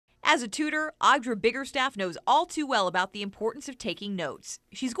As a tutor, Audra Biggerstaff knows all too well about the importance of taking notes.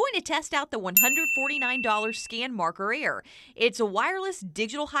 She's going to test out the $149 Scanmarker Air. It's a wireless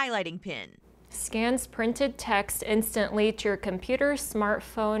digital highlighting pen. Scans printed text instantly to your computer,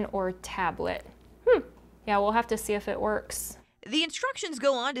 smartphone, or tablet. Yeah, we'll have to see if it works. The instructions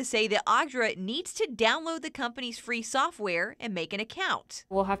go on to say that Audra needs to download the company's free software and make an account.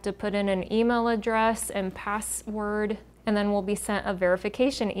 We'll have to put in an email address and password, and then we'll be sent a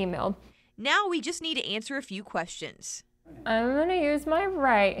verification email. Now we just need to answer a few questions. I'm going to use my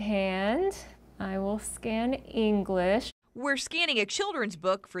right hand. I will scan English. We're scanning a children's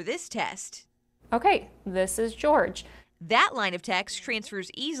book for this test. Okay, this is George. That line of text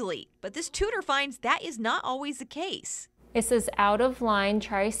transfers easily, but this tutor finds that is not always the case. It says out of line,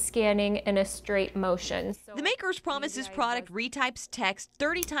 try scanning in a straight motion. The makers promise this product retypes text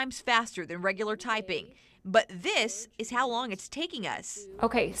 30 times faster than regular typing, but this is how long it's taking us.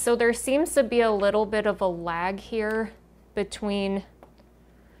 Okay, so there seems to be a little bit of a lag here between,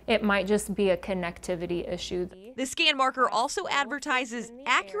 it might just be a connectivity issue. The Scanmarker also advertises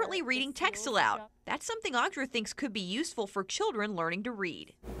accurately reading text aloud. That's something Audra thinks could be useful for children learning to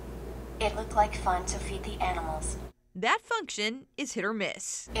read. It looked like fun to feed the animals. That function is hit or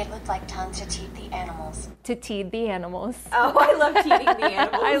miss. It looked like time to teach the animals. To teed the animals. Oh, I love teeding the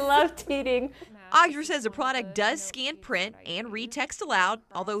animals. I love teeding. Audra says the product does scan print and read text aloud,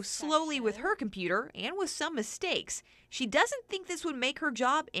 although slowly with her computer and with some mistakes. She doesn't think this would make her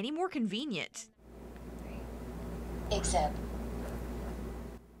job any more convenient. Exhib.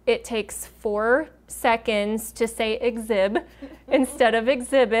 It takes 4 seconds to say exhib instead of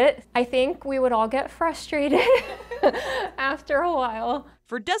exhibit. I think we would all get frustrated after a while.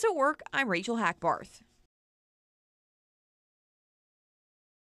 For Does It Work, I'm Rachel Hackbarth.